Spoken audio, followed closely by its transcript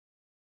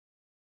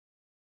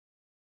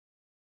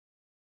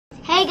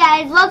Hey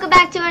guys, welcome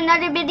back to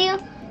another video.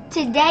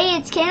 Today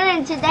it's Kaylin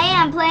and today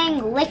I'm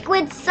playing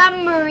Liquid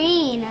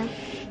Submarine.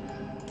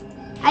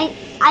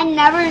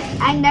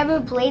 I never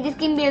played this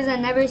game because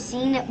I've never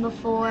seen it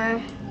before.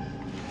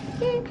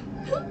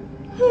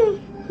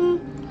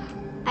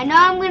 I know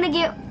I'm gonna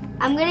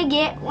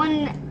get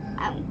one.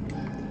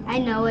 I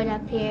know it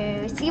up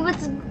here. See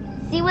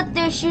what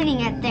they're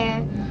shooting at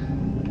there.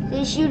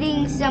 They're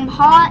shooting some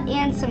hot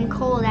and some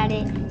cold at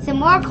it. Some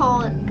more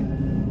cold.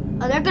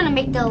 Oh, they're gonna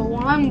make the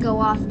alarm go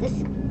off.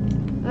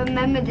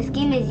 Remember, this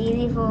game is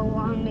easy for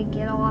alarm to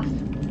get off,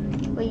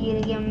 for you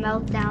to get a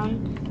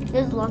meltdown.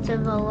 There's lots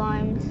of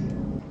alarms.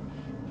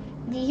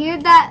 Do you hear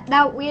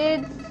that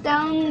weird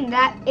sound?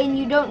 And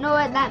you don't know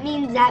what that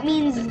means? That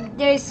means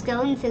there's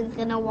skeletons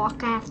gonna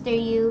walk after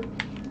you.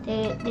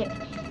 That's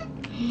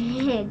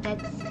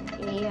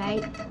scary,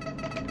 right?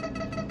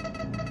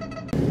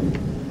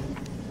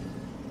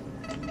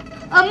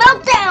 A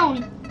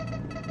meltdown!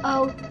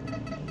 Oh.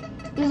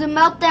 There's a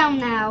meltdown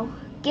now.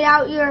 Get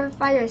out your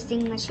fire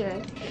extinguisher.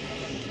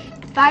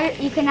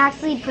 You can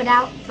actually put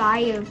out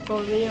fire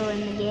for real in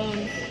the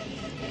game.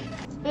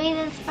 Spray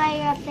this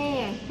fire up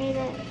there. Spray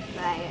the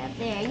fire up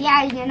there.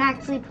 Yeah, you can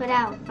actually put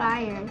out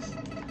fires.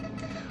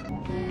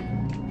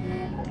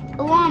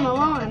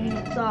 Alarm,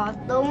 it's off.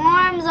 The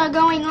alarms are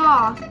going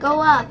off.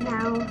 Go up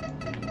now.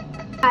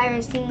 Fire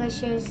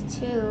extinguishers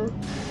too.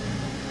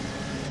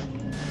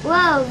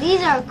 Whoa,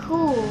 these are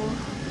cool.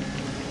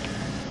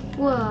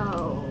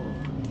 Whoa.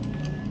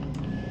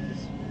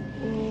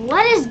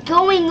 What is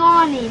going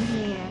on in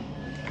here?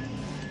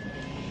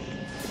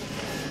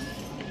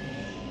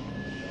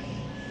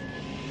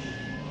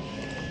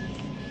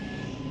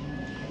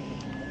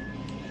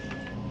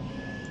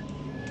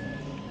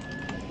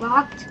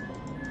 Locked.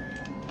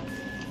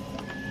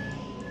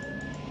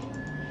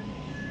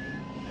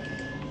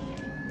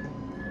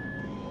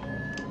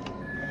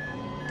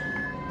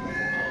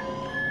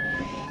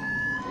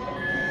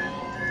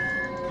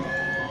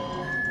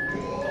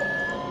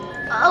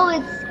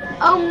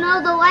 Oh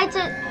no, the lights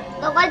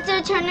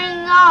are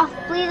turning off.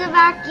 Please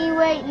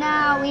evacuate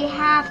now. We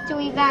have to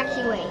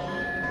evacuate.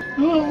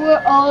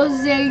 We're all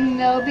saying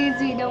no because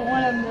we don't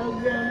want to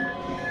melt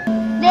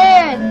them.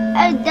 There,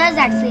 it does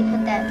actually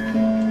put that.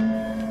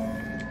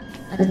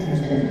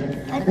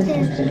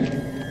 Attention.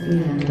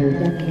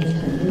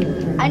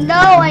 I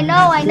know.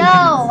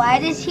 I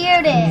just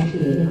heard it.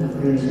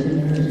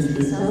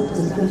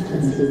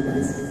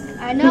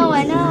 I know.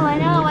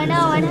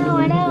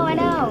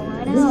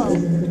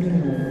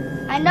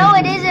 I know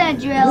it isn't a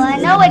drill.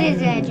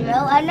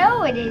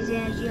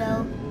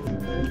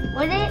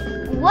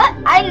 What?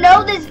 I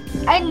know this.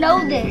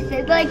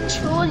 It like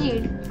told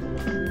you.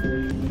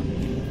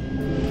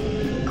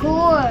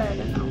 Cord.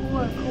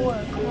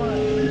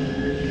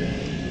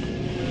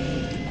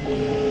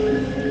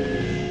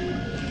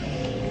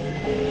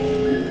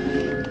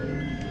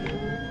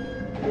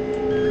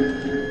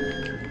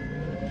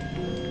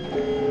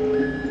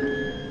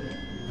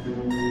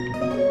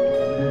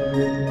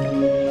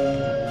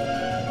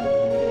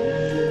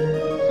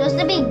 Supposed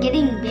to be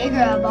getting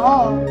bigger of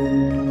all.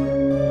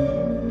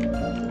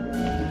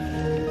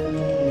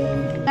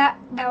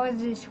 That was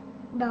just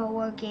about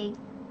working.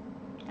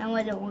 That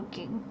wasn't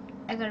working.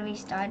 I gotta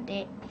restart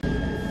it.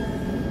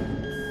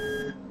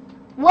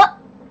 What?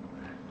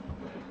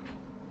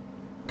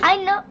 I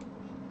know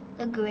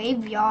the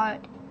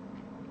graveyard.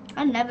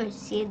 I never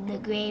seen the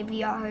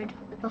graveyard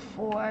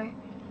before.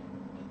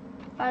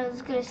 I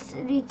was gonna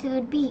send it to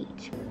the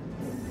beach.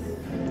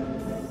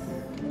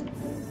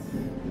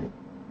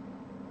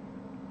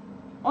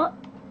 What?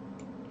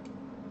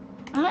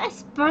 I'm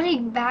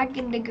spawning back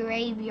in the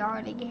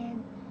graveyard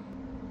again.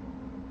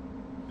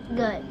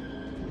 Good.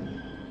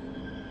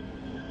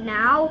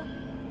 Now?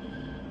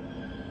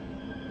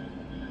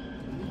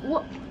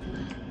 What?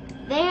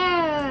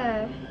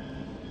 There!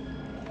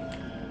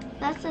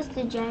 That's just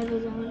the driver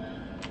zone.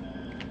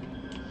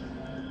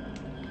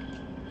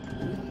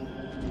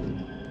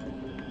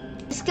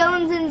 The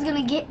skeleton's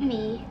gonna get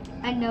me.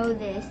 I know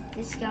this.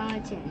 The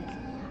skeletons.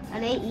 Are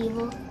they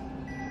evil?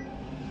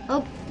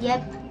 Oh,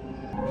 yep.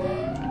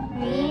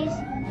 Freeze.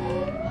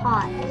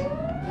 Hot.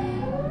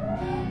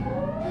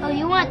 Oh,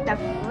 you want the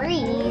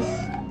freeze?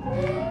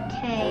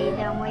 Okay,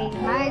 then we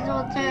might as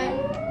well turn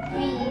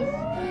freeze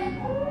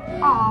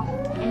off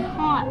and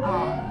hot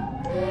off.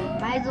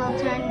 Might as well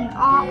turn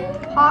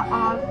hot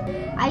off.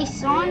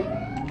 Ice on,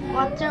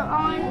 water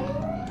on.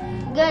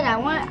 Good, I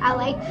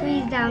like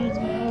Freezedowns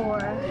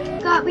more.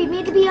 God, we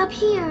made to be up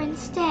here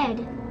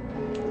instead.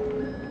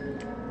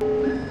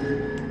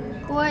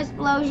 Core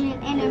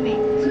explosion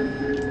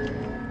intermittent.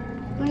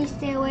 Please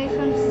stay away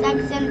from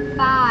section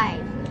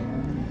 5.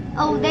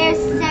 Oh, there's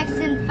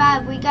section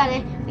 5. We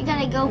gotta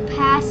go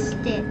past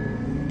it.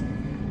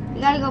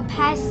 We gotta go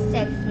past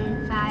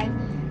section 5.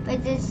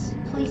 But just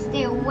please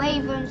stay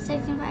away from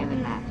section 5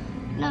 and that.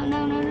 No.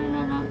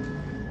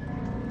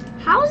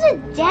 How is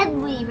it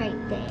deadly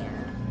right there?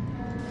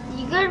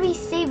 You gotta be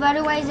safe,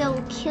 otherwise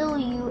it'll kill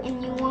you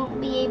and you won't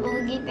be able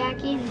to get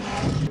back in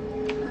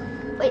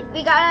there. Wait,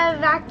 we gotta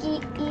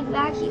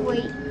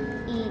evacuate.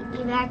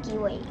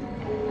 Evacuate.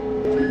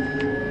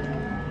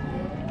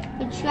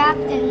 We're trapped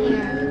in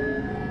here.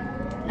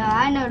 No,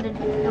 I know the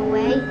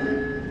way.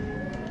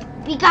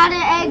 We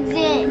gotta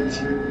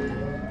exit.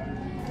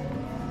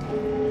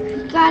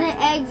 We gotta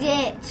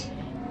exit.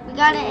 We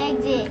gotta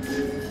exit.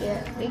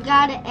 Yeah, we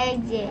gotta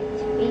exit.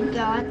 We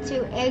got to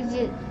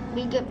exit.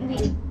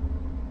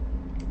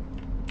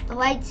 The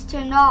lights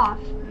turned off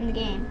in the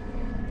game.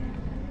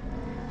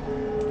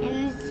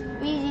 And it's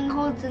freezing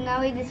cold, so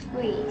now we just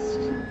freeze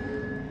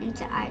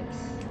into ice.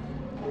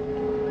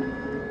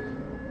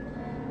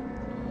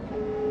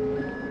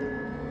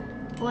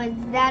 Was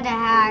that a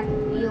hack?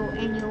 You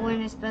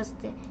weren't supposed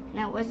to, and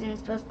that wasn't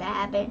supposed to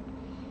happen.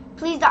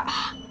 Please don't.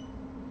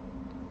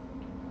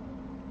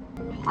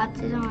 Hot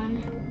is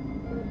on.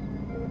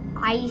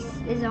 Ice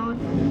is on.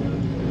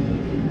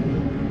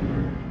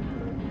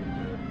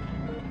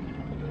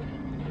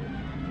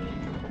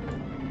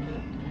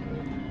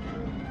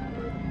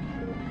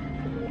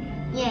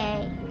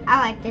 Yay, I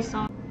like this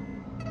song.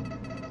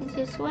 If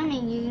you're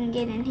swimming, you can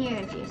get in here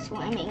if you're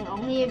swimming.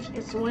 Only if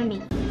you're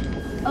swimming.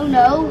 Oh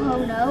no,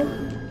 oh no.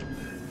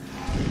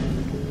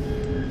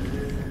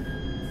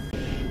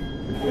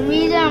 The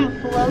reason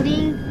I'm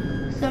floating,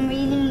 for some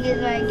reason,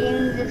 is my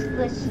game just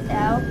glitched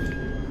out.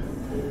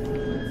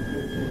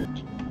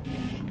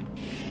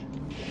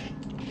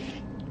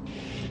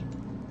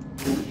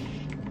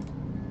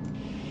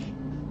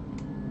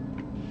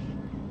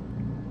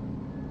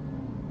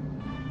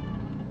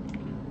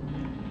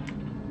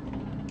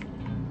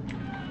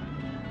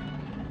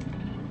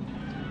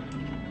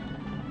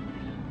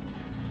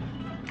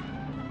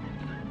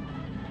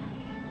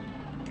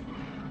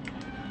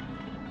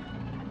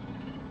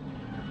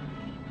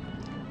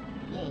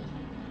 Yay,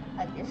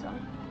 like this one.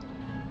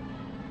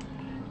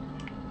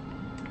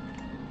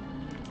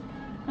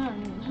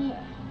 In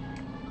here.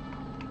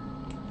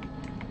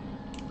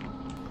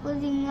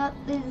 Closing up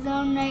this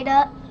zone right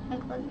up.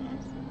 I'm closing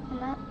this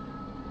one up.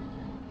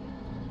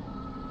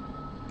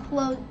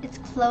 It's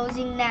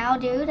closing now,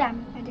 dude. I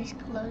just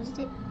closed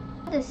it.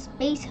 The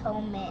space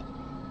helmet.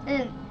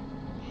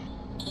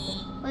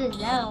 What is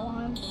that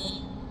one?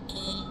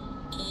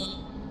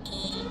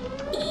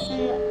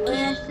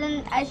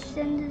 I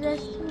send us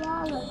to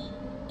lava.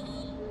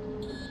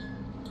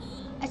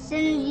 I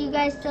send you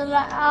guys to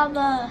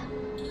lava.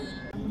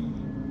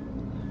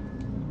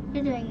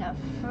 You're doing a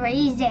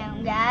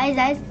freezedown, guys.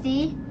 I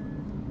see.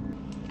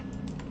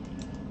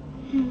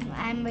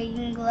 I'm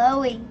making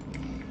glowing.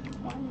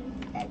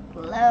 That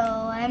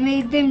glow. I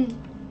made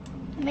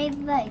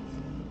lights.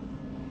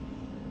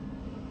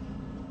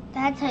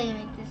 That's how you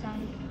make the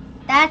sound.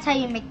 That's how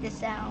you make the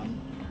sound.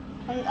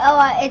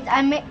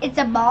 It's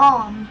a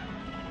bomb.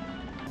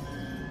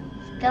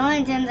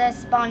 Skeletons are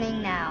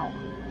spawning now.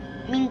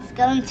 I mean,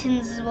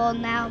 skeletons will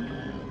now.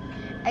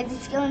 The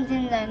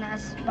skeletons are not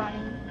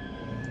spawning.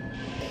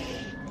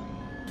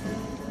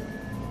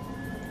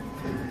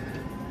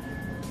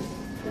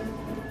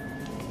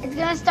 It's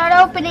gonna start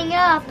opening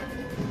up.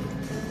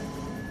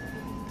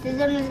 The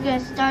zone is gonna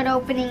start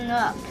opening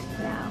up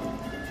now.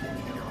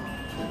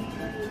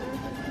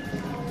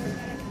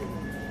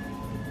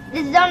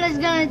 This zone is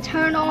gonna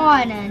turn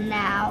on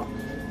now.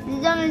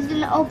 This zone is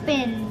gonna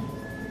open.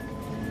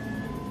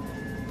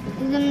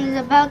 This zone is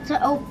about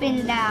to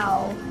open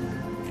now.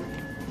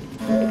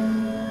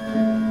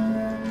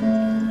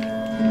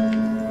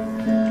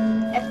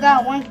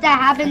 Once that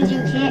happens, you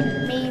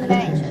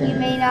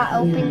may not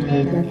open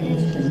it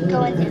and just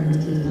go into.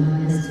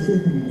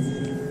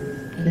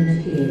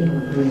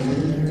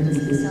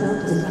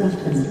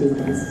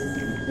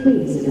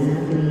 Please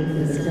evacuate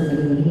the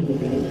facility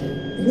immediately.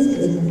 This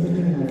isn't the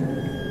terminal.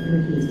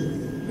 Repeat.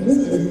 This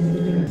isn't the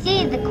terminal.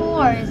 See the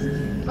cores?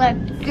 Like,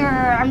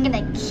 grr, I'm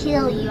gonna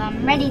kill you.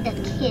 I'm ready to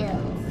kill.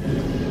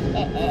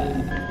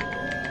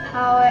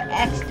 Power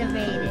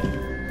activated.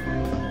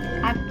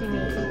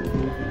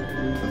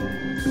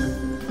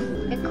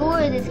 The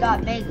core just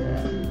got bigger.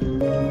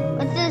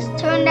 Let's just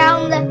turn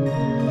down the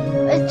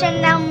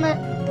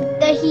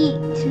heat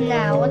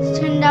now. Let's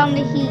turn down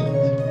the heat.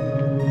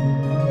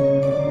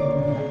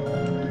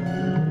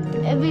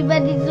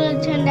 Everybody's gonna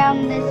turn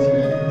down this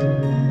heat.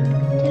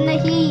 Turn the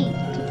heat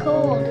to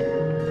cold.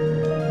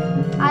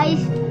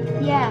 Ice,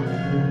 yeah.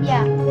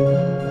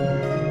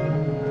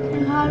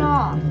 Turn hot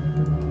off.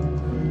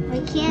 We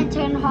can't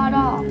turn hot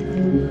off.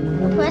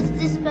 Press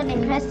this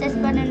button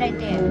right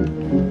there.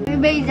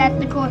 Everybody's at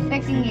the core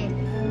fixing it.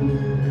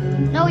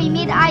 No, we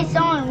need ice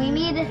on. We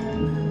need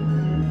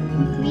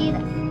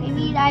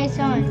ice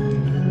on.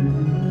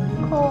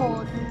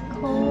 Cold.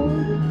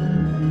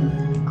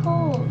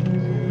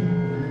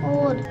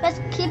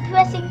 Keep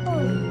pressing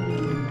cold.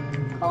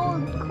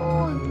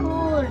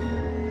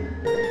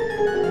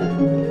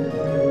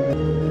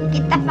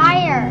 Get the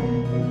fire.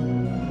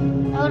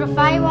 No, the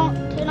fire won't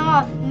turn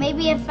off.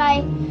 Maybe if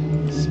I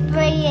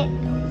spray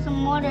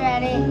some water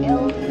at it,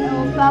 it'll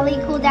probably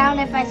cool down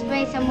if I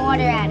spray some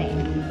water at it.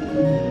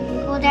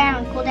 Cool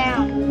down.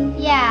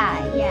 Yeah,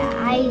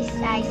 ice,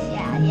 yeah,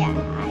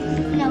 ice.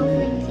 No,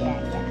 freeze, yeah.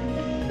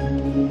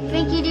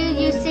 Thank you, dude.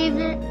 You saved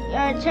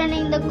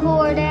turning the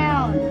core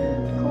down.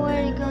 Core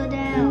to go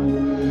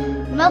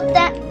down. Melt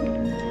that.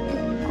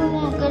 The core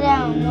won't go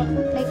down.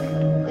 Like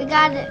we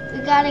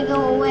gotta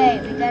go away.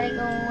 We gotta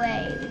go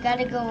away. We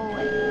gotta go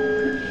away.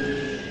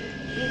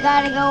 We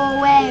gotta go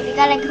away. We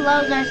gotta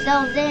close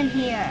ourselves in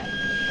here.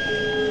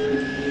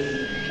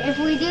 If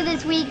we do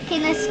this, we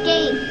can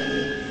escape.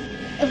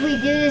 If we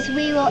do this,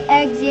 we will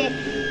exit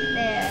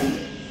there.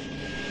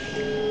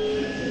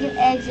 We can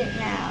exit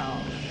now.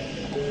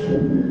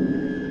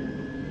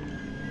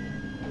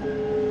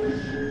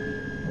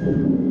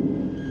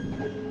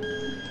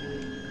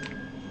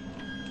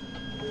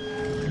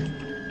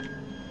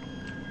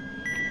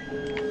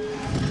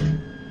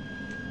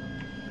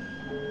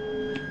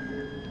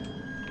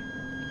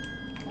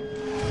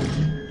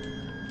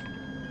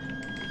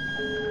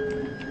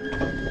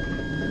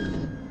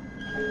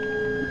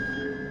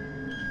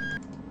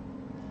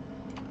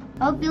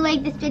 Hope you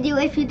liked this video.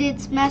 If you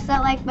did, smash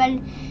that like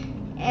button,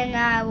 and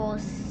I will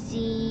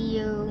see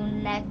you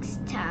next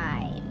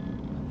time.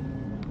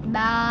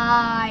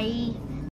 Bye.